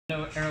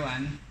Hello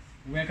everyone,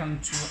 welcome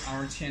to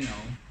our channel.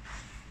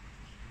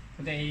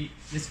 Today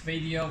this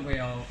video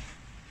will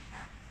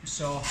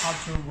show how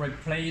to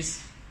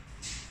replace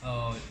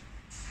a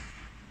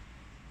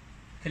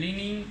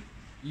cleaning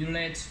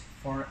unit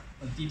for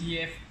a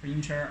DTF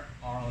printer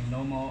or a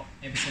normal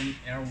Epson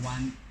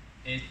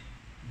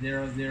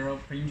L1800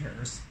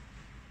 printers.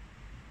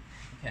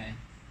 Okay,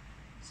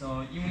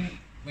 so even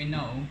we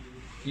know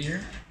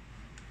here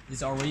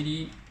is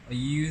already a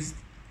used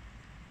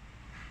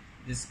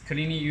this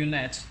cleaning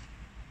unit.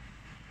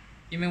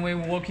 Even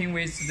when working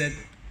with the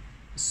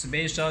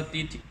special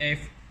DTF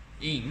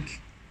ink,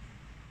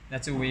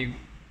 that we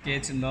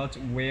get not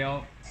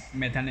well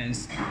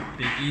maintenance,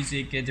 they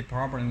easily get the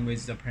problem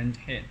with the print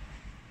head.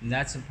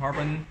 That's the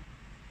problem.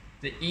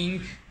 The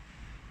ink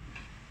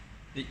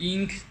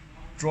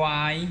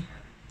dry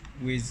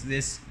with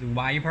the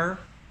wiper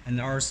and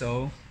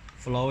also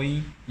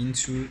flowing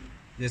into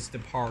the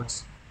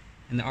parts,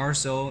 and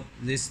also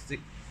this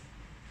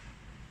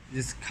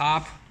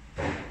cup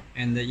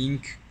and the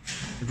ink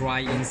dry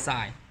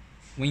inside.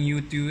 When you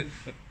do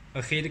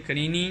a head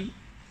cleaning,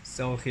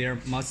 so here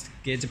must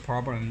get a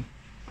problem.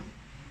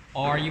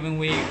 Or even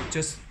we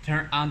just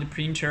turn on the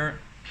printer,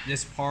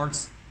 these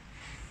parts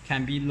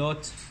can be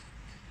not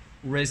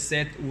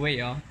reset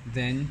well,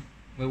 then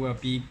we will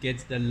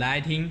get the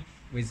lighting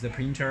with the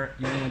printer.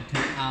 Even we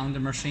turn on the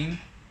machine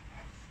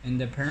and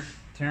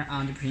turn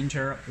on the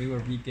printer, we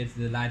will get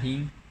the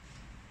lighting.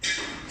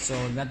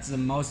 So that's the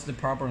most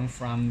problem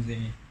from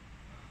the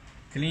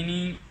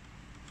cleaning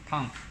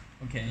pump.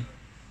 Okay,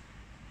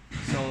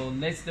 so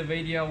next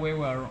video we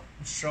will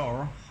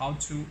show how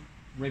to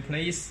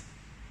replace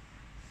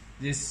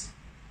this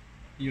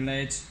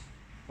unit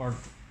or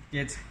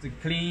get the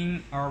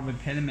clean or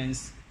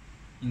repairments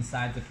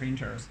inside the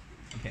printers.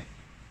 Okay,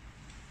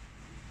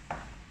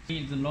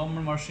 the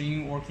normal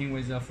machine working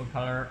with the full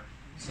color,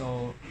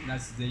 so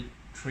that's the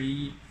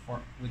tree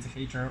with the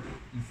heater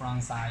in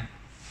front side.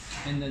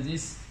 And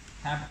this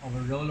type of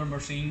a roller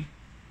machine,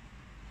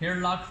 here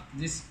lock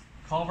this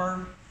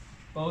cover,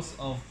 both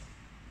of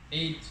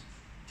 8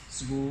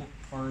 screw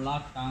for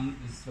lock down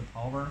is the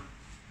power.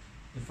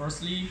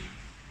 Firstly,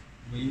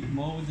 we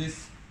move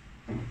this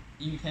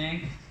ink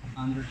tank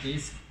under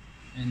this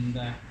and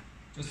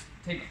just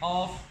take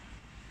off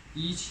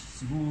each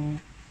screw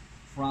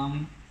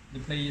from the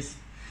place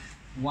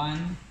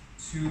 1,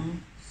 2,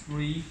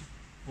 3,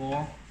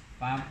 4,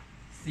 5,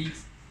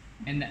 6,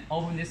 and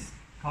open this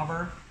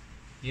cover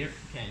here.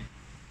 Okay,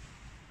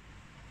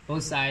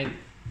 both sides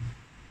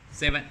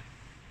 7.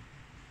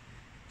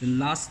 The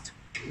last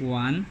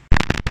one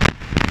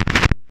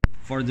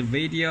for the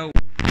video.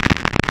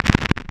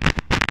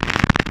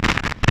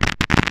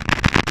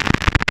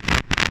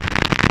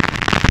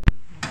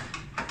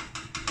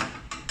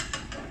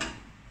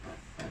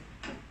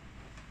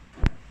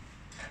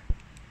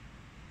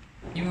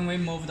 Even we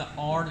move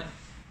all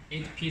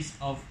 8 pieces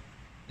of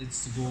its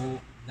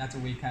screw, that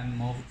we can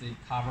move the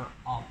cover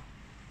off.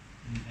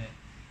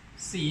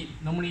 See,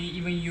 normally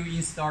even you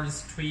install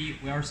this tree,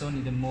 we also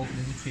need to move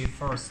this tree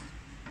first.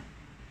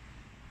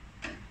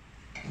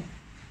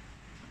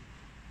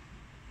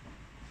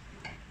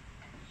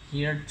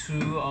 Here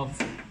 2 of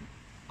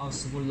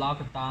screw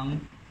lock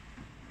down.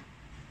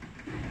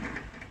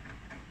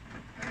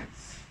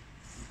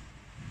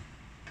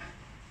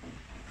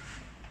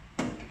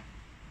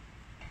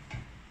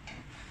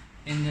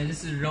 And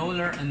this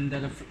roller and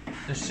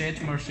the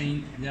sheet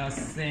machine, they are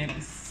same.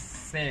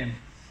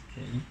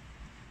 Okay.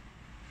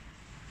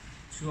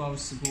 2 of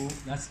screw,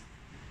 that's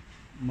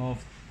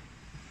moved.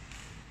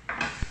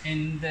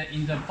 And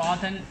in the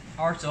bottom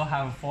also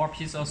have 4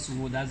 pieces of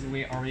screw that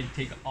we already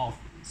take off.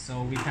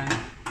 So we can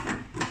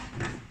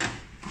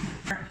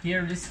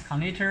here this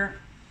connector,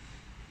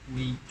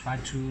 we try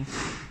to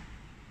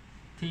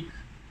take it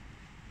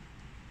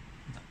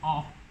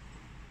off.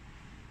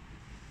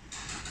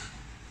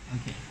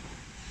 Okay.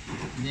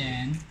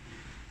 Then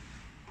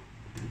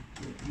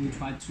we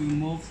try to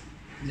move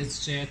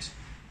this sheet.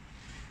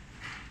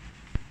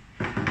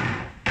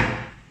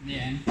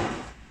 Then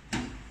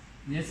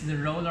this is the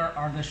roller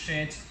or the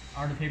sheet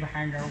or the paper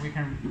hanger, we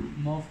can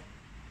move.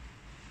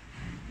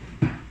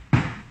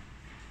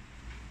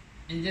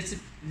 And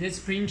this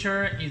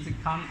printer is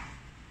come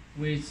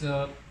with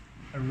a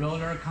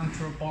roller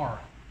control board.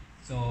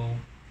 So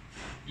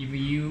if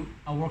you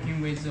are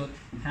working with a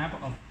type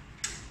of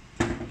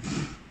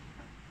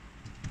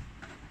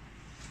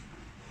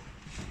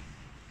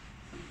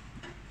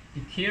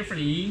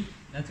carefully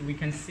that we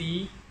can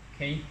see.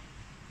 Okay,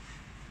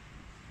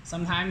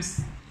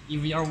 sometimes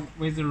if you are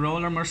with the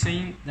roller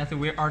machine, that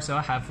we also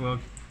have a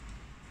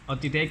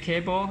delay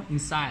cable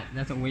inside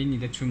that we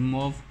need to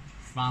move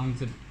from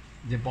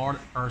the board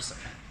also.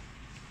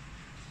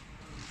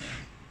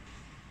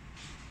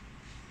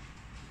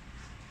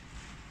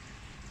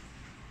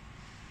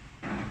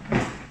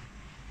 Okay.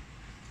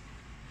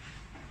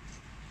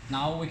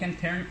 Now we can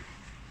turn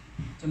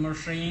the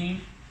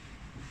machine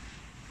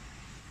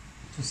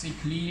to see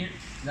clear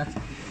that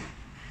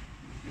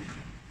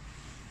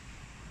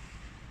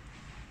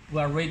we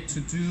are ready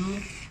to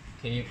do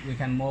Okay, we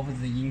can move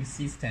the ink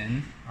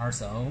system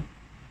also.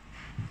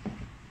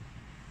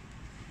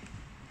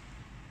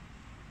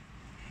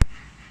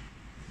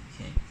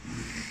 Okay.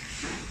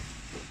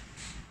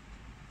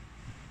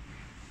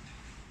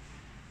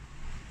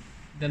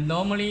 Then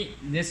normally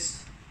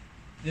this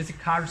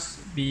cards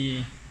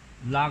be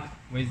locked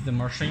with the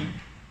machine.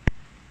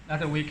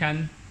 That we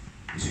can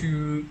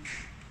to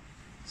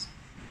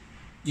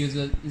use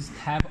this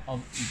type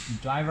of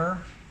driver.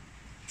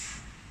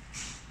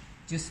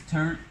 Just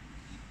turn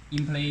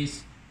in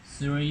place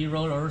 3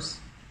 rollers.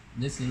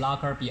 This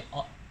locker be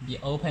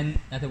open,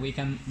 that we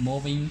can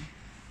move in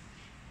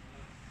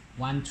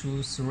 1,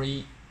 2,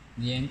 3.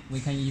 Then we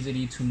can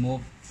easily to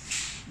move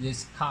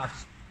this card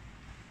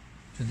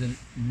to the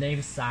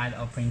left side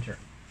of printer.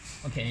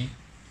 Okay.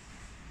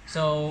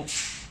 So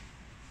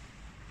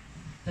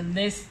the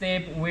next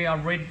step, we are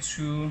ready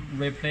to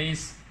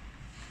replace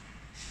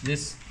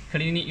this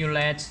cleaning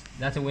unit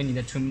that we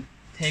need to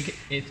take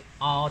it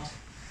out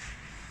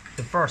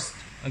the first.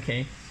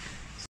 Okay.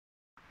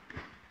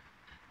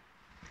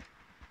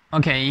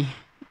 Okay,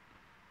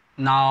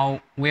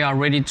 now we are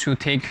ready to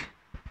take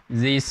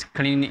this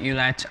cleaning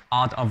unit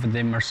out of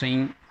the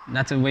machine.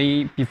 That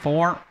way,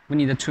 before we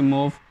need to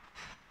move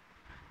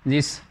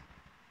this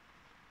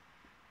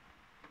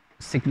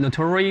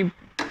circulatory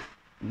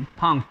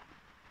pump.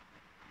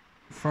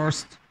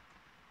 First,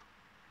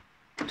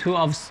 2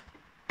 of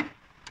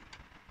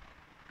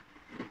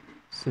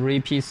 3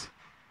 pieces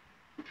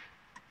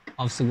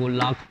of screw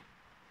lock.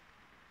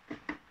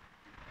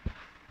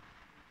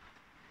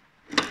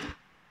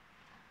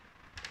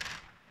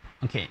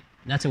 Okay,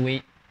 that's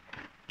we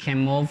can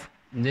move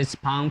this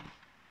pump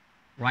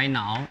right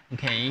now.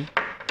 Okay,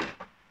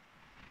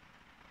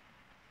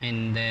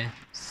 and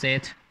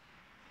set.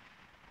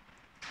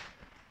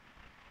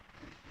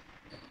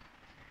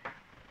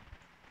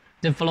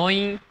 The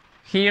following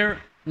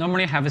here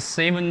normally have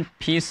 7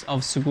 pieces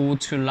of screw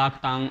to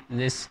lock down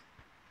this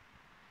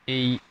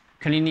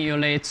cleaning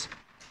unit.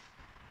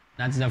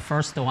 That's the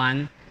first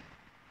one.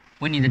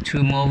 We need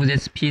to move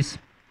this piece.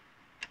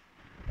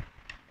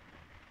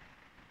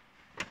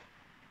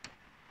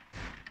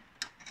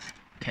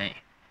 Okay.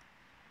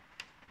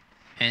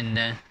 And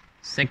the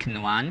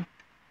second one.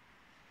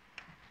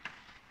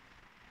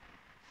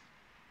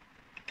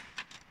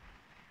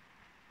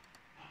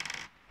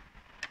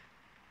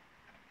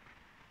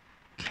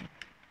 Okay.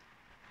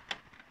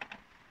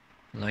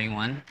 Following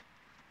one.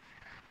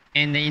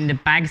 And in the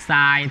back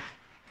side,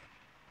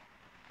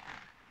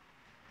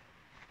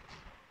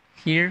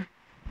 here,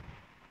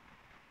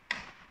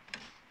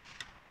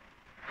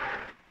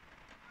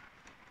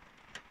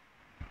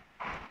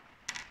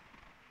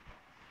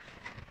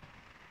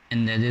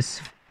 and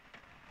this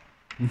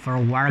for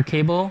wire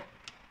cable,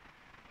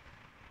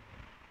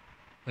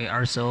 we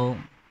also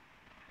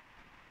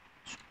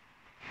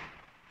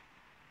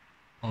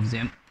of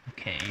them.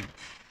 Okay,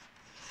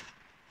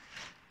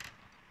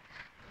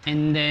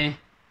 and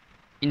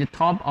in the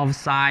top of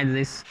side,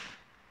 this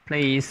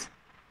place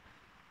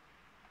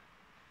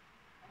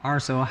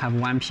also have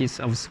 1 piece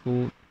of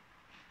screw.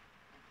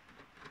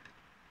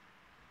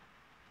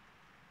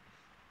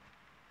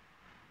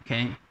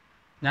 Okay,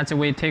 that's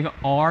we take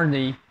all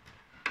the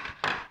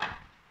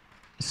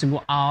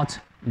screw out.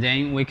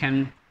 Then we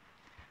can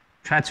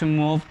try to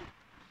move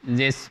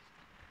this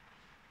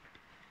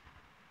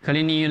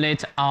cleaning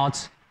unit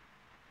out.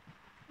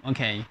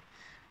 Okay,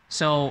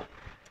 so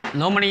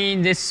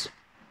normally this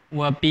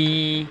will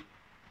be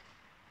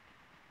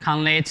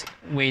connected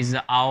with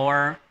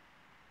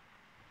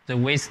the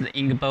waste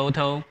ink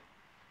bottle.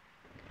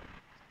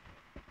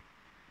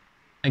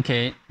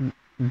 Okay,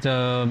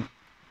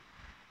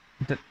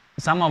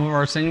 some of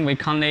our thing we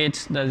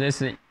connect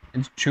this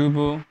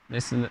tube,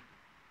 this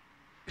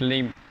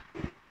clip,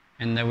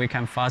 and then we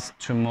can fast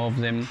to move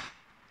them.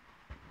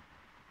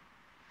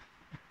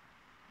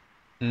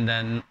 And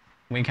then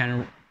we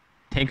can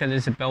take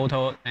this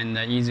bottle and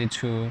easy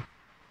to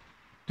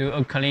do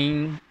a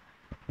clean.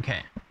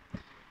 Okay.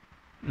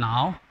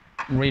 Now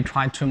we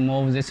try to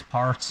move this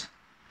part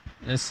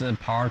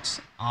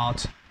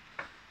out,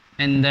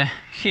 and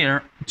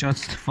here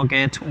just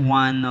forget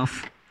 1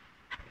 of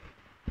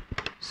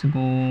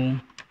screw.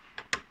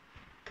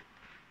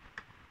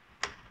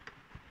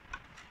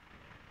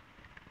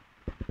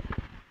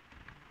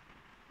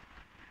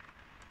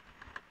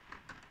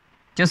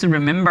 Just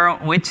remember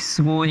which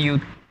screw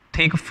you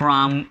take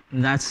from.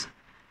 That's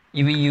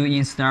even you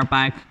install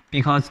back,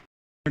 because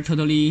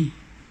totally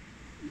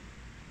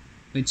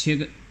we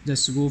check the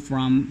screw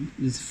from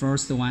this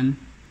first one,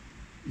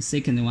 the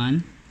second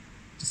one,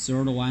 the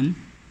third one,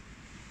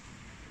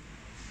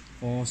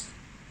 fourth,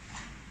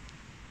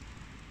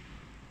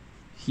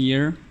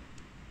 here,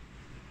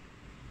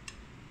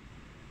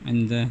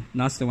 and the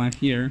last one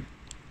here,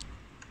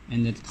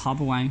 and the top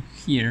one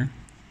here.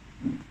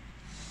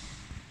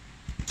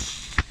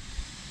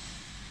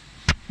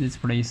 This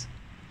place.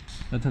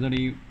 So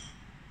totally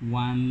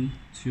 1,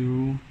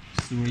 2,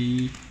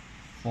 3,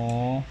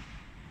 4,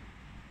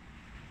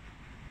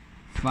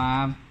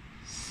 5,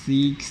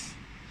 6,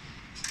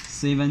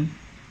 7,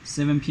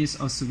 7 pieces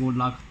of screw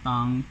locked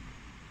down.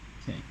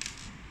 Okay.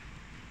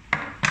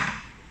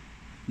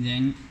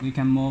 Then we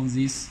can move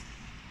this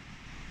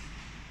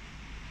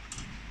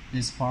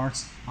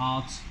part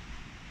out.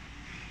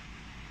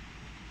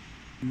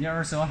 They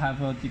also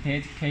have a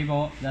detailed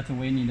cable that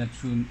we need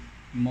to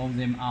move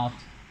them out.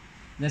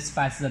 This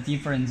is the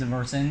different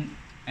version,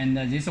 and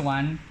this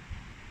one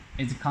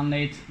is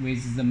connected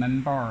with the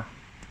main board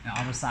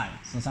on our side.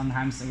 So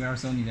sometimes we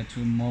also need to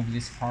move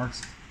this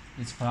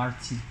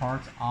plastic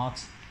part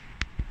out.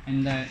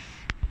 And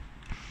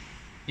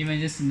even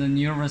this the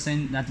new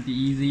version, that be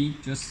easy,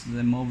 just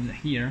move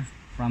here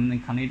from the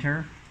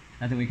connector,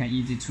 that we can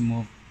easy to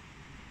move.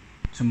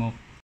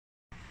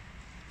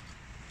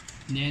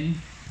 Then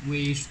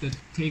we should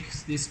take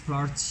this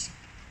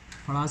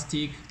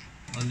plastic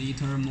a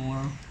little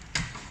more.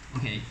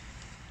 Okay,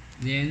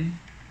 then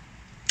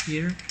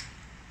here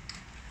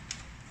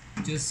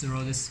just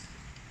throw this.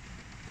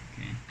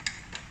 Okay.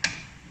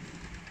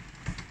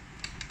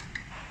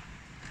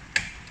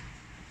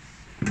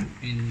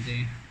 And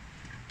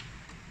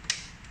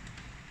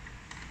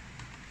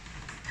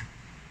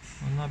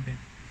not bad.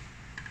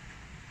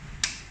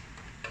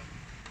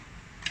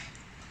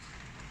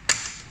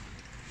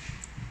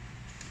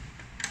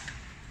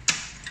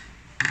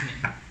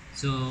 Okay,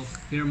 so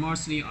here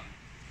mostly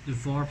the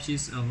 4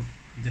 pieces of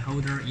the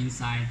holder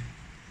inside,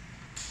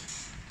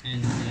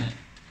 and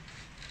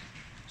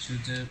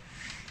should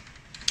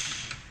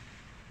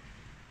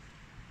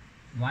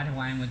white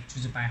one we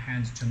choose by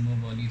hand to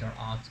move a little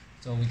out,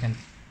 so we can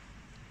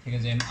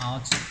take them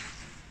out.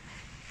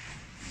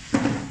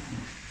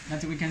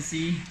 As we can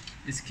see,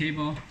 this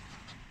cable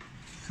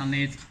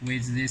connects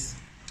with this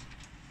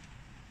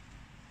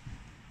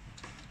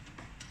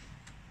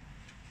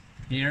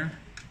here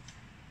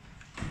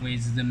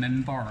with the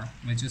main board.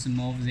 We just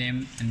move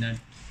them, and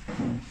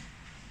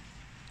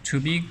to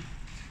be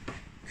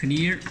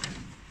clear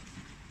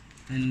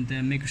and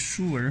make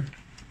sure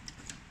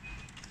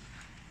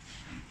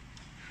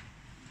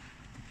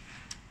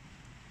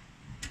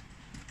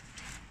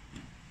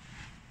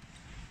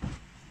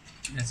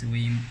that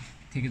we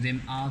take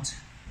them out.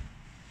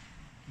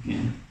 Okay.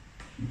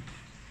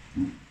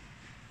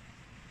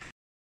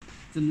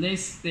 The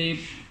next step,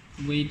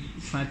 we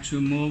try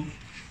to move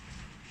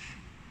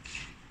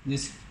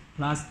these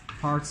plastic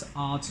parts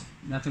out,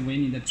 that we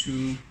need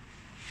to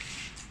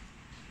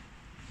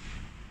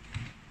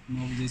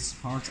move this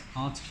part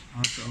out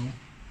also.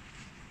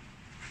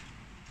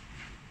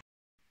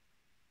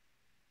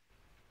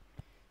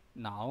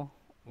 Now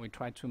we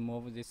try to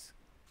move this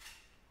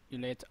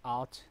element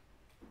out.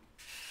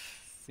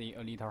 See,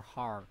 a little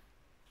hard.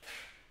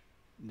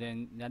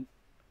 Then that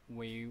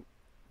we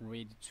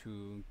ready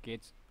to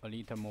get a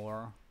little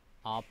more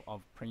up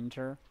of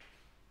printer.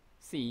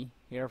 See,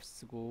 here's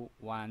screw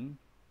 1,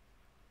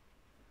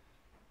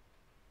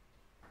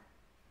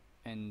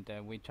 and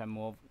we can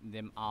move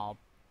them up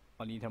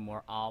a little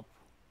more up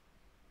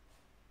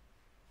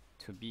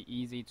to be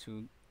easy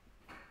to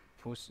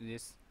push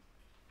this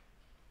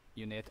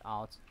unit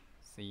out.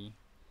 See,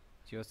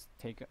 just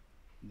take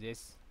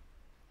this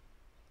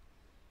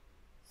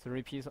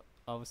 3 pieces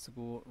of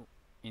screw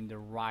in the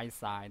right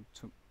side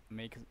to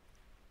make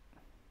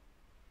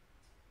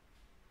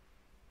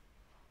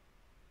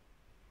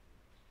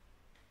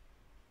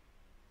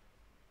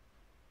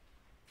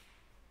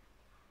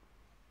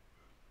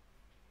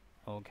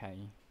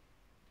okay.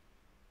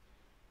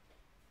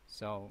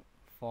 So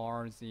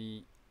for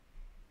the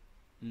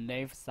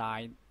left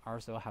side,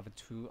 also have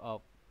 2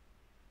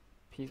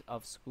 piece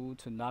of screw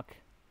to lock.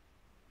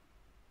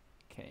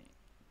 Okay,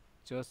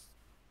 just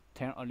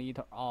turn a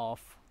little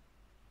off.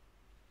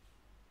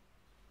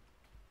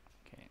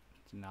 Okay,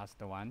 the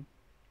last one.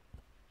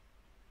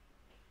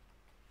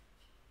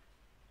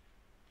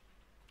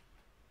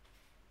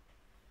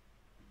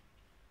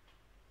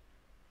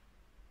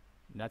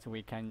 That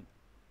we can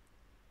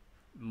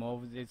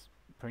move this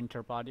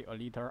printer body a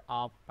little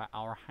up by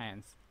our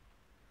hands.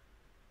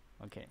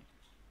 Okay.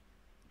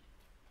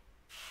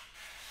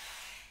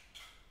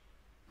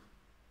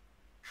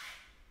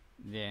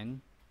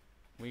 Then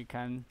we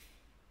can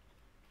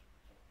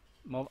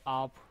move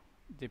up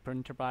the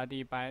printer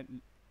body by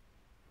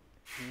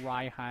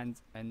right hand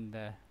and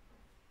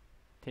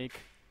take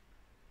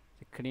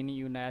the cleaning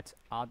unit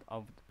out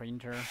of the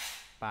printer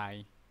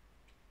by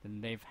the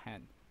left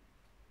hand.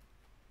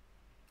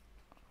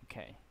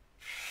 Okay.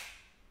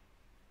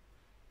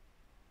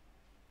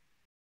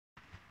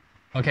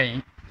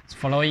 Okay,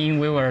 following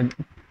we will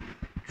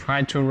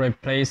try to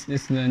replace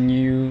this the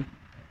new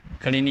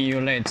cleaning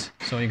unit.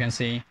 So you can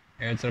see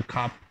here's the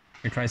cup.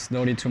 We try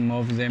slowly to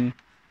move them.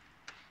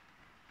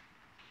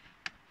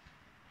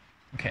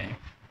 Okay,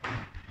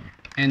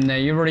 and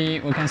usually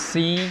we can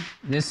see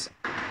this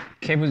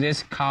keep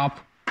this cup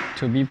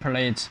to be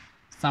placed.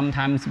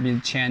 Sometimes be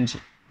changed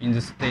in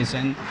the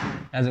station,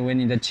 as we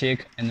need to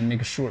check and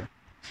make sure.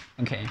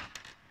 Okay,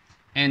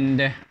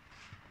 and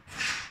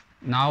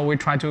now we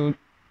try to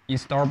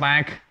install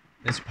back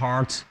this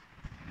part.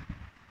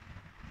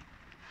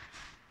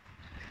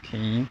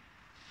 Okay.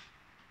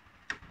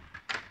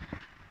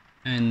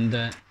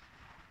 and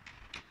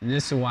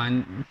this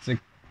one, the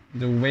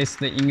with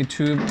the ink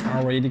tube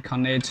already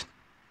connected.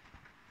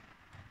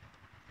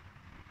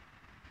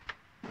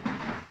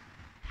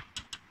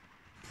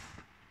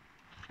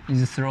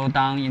 Is throw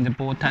down in the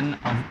bottom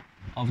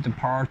of the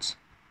part.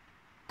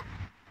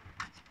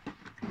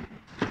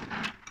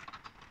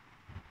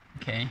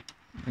 Okay,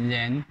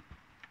 then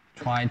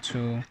try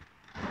to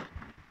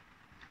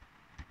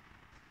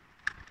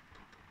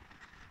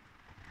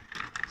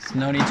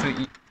slowly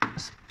to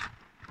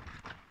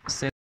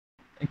set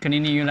a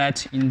cleaning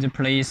unit into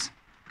place.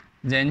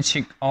 Then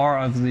check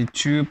all of the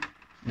tube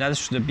that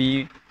should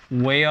be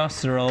well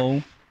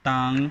thrown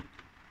down.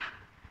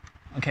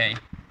 Okay,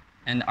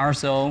 and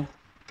also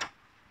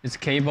this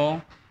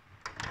cable.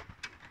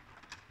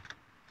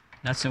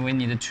 That's we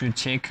need to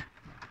check.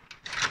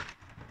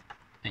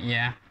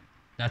 Yeah,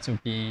 that will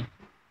be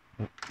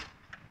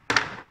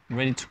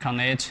ready to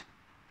connect.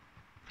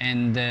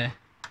 And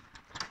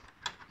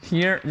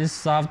here this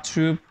soft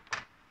tube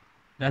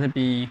that'll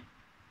be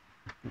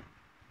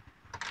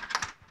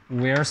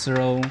well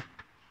through.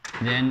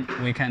 Then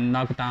we can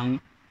knock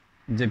down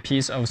the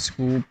piece of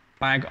screw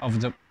back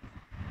of the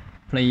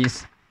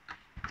place.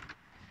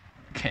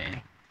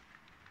 Okay,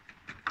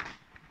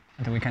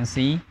 and we can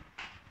see.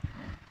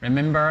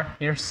 Remember,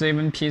 here's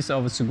 7 pieces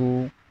of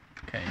screw.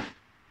 Okay,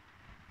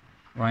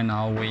 right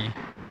now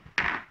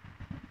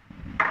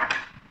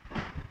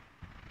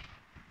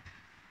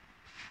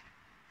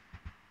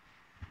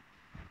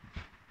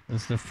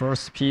this is the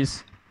first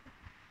piece.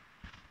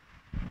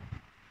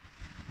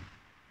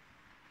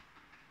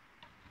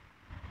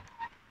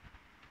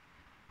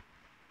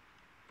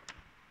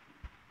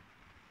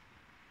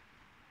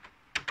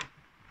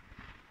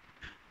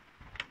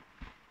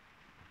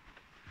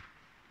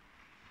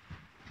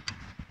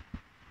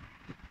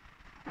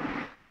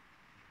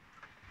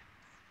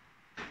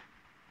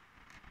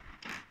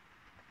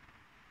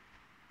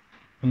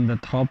 On the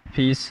top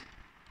piece.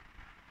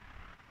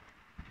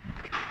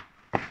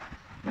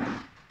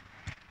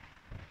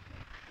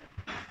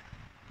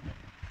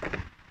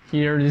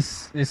 Here,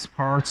 this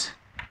part,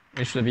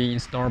 it should be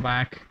installed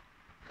back.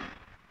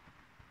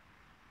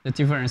 The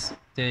difference,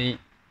 this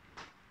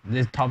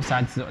top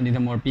side is a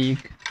little more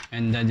big,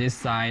 and this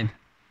side,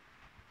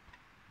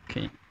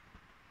 okay.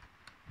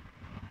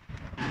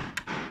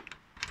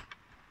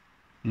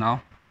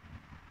 Now,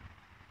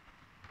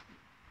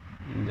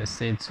 the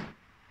seat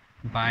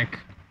back.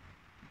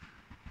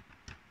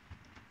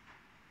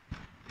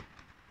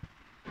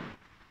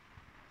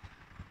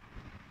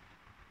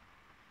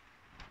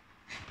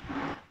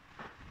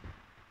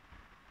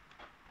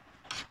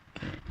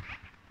 Okay.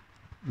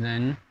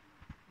 Then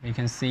we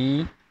can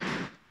see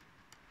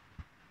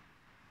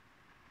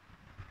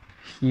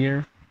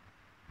here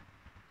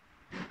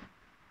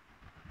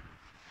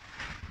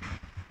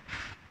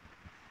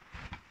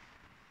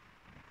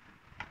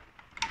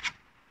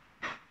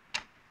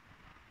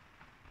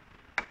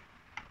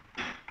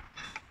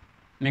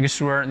make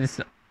sure it's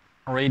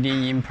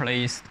already in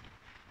place.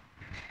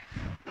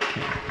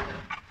 Okay.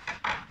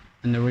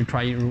 And we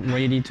try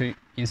ready to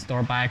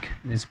install back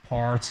this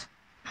part.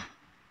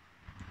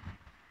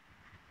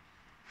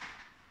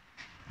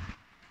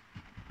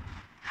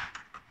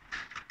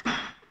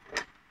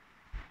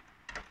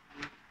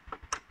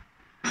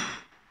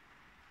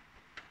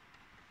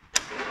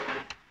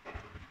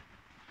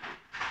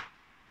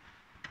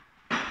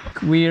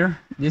 Where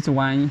this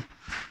one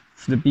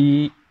should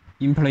be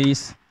in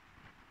place,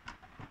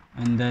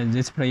 and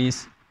this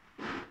place.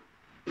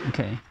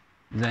 Okay,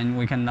 then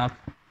we can knock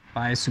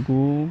by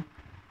screw.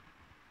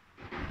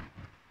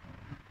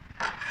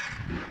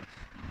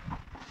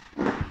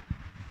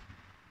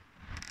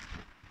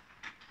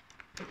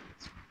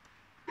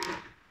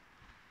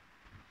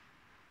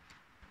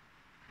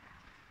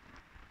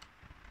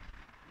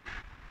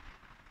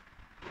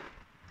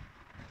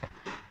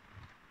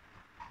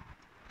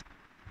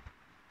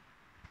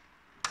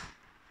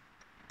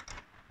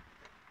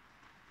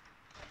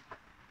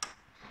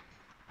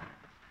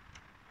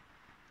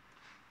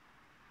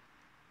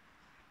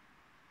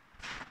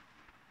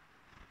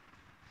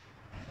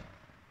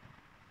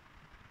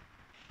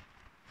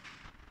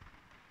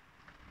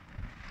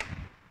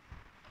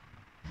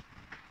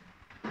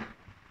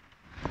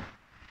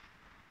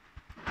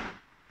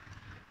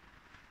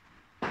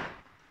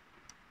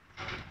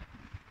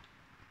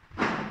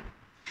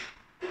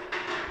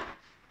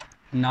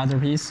 Another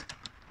piece.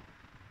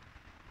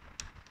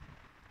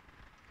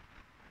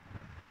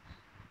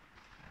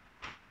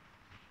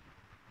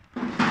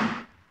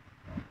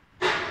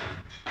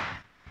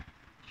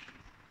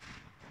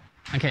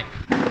 Okay,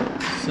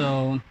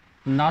 so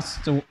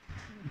last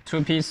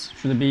 2 pieces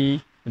should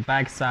be the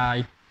back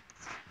side.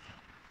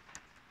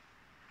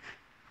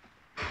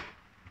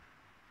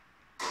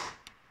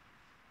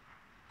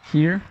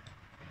 Here.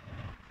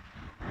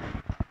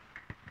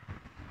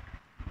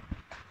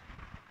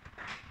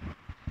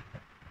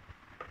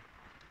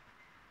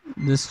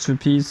 This 2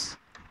 pieces.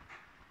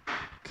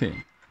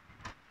 Okay.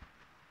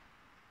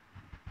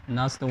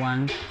 Last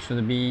one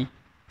should be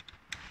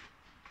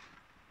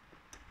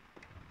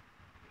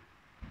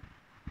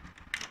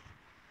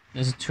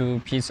these two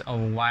pieces of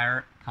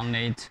wire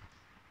connect.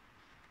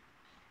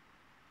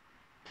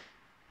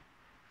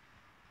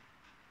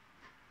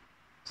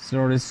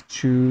 So these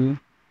two,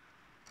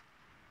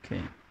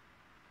 okay,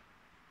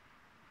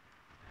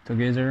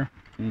 together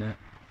and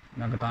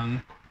knock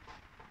down.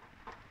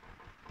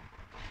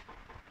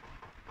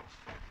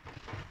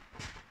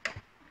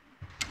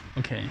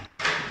 Okay,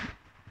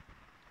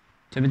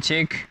 double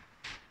check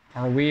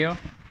our wheel,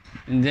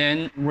 and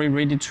then we're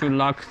ready to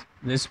lock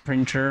this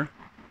printer.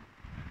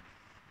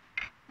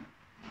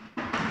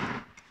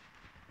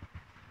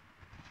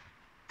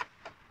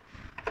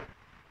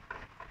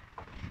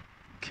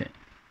 Okay.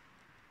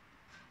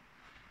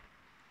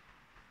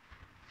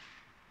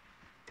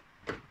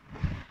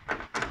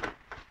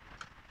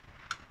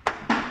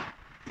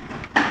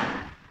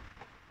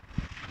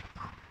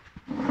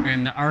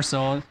 And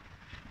also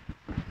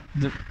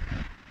the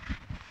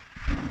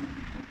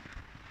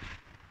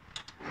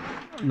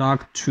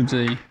lock to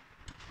the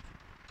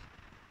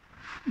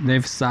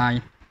left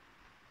side.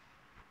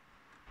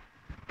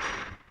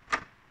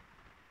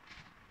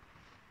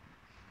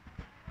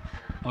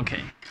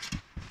 Okay.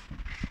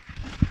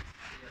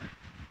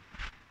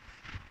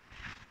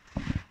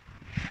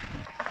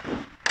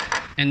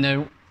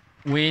 And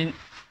we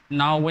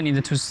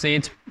need to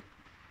set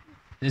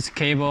this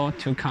cable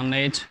to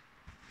connect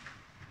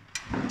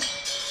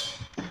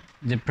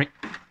the print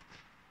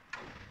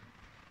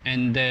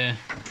and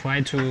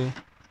try to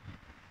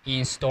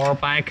install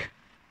back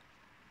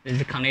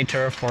this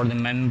connector for the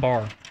main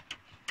board.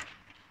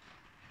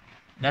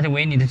 That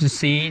we need to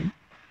see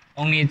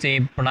only the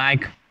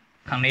black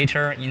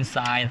connector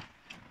inside.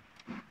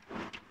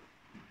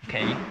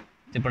 Okay,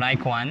 the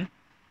black one.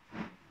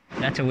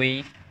 That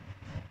way,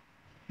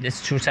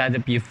 this two sides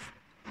be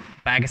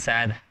back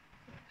side,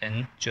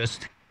 and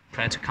just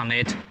try to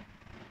connect.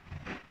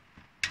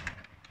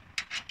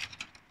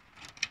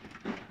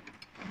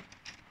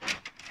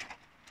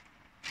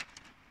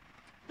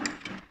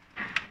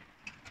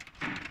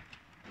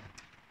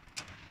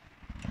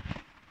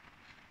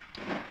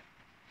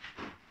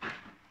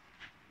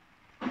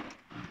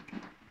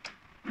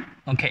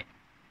 Okay,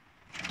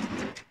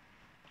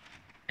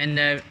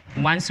 and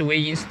once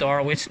we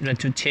install, we should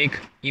to check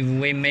if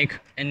we make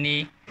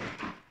any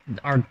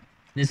or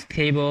this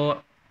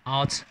cable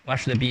out. What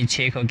should be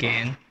check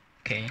again?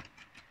 Okay,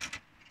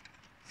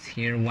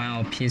 here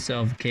one piece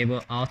of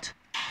cable out.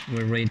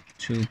 We're ready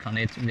to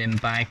connect them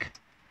back.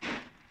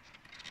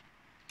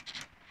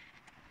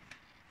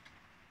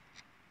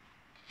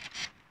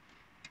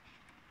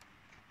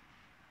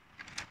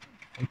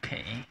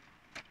 Okay,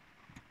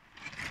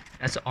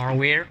 that's our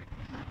wire.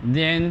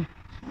 Then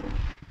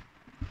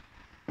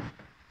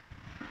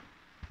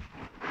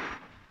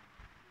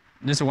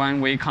this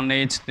one we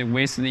connect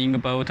with the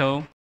ink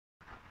bottle.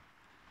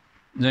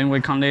 Then we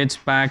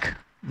connect back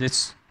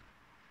this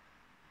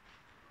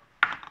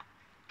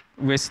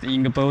with the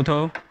ink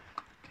bottle.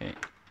 Okay,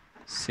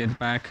 sit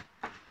back,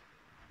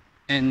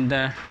 and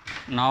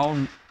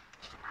now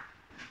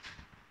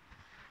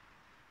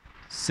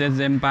set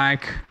them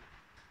back.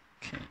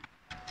 Okay.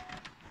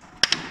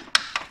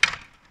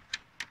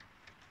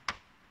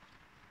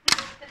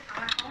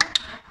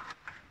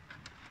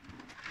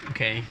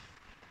 Okay,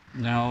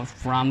 now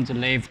from the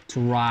left to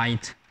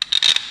right.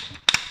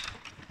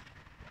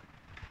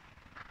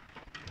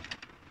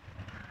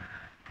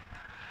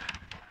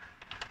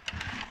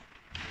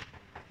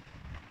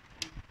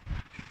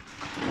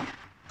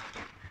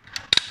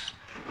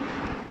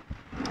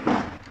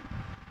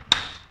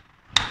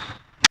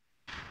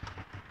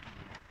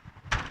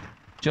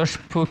 Just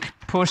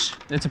push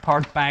this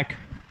part back.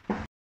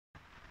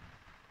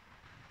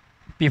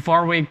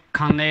 Before we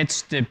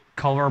connect the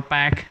cover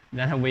back,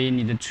 that we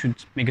need to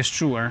make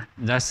sure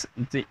that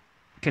the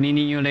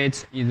cleaning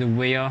unit is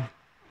well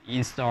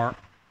installed.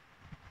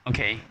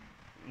 Okay,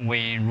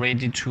 we're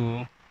ready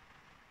to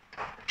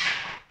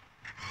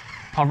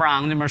power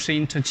on the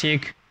machine to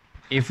check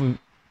if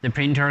the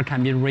printer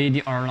can be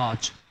ready or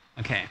not.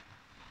 Okay.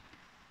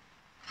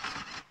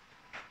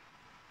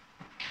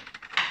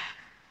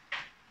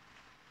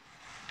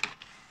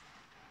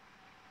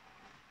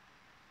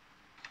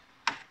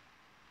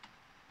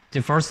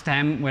 The first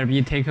time will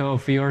be take a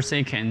few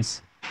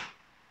seconds.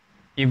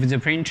 If the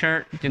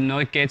printer did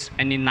not get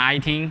any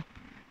lighting,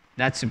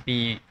 that's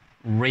be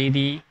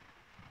ready.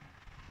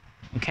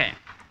 Okay,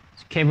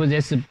 keep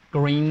this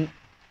green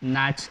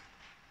light.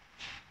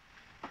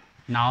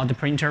 Now the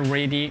printer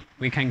ready.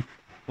 We can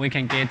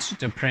get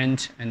the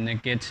print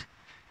and get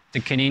the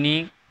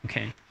cleaning.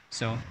 Okay,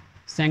 so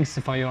thanks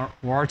for your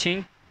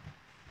watching.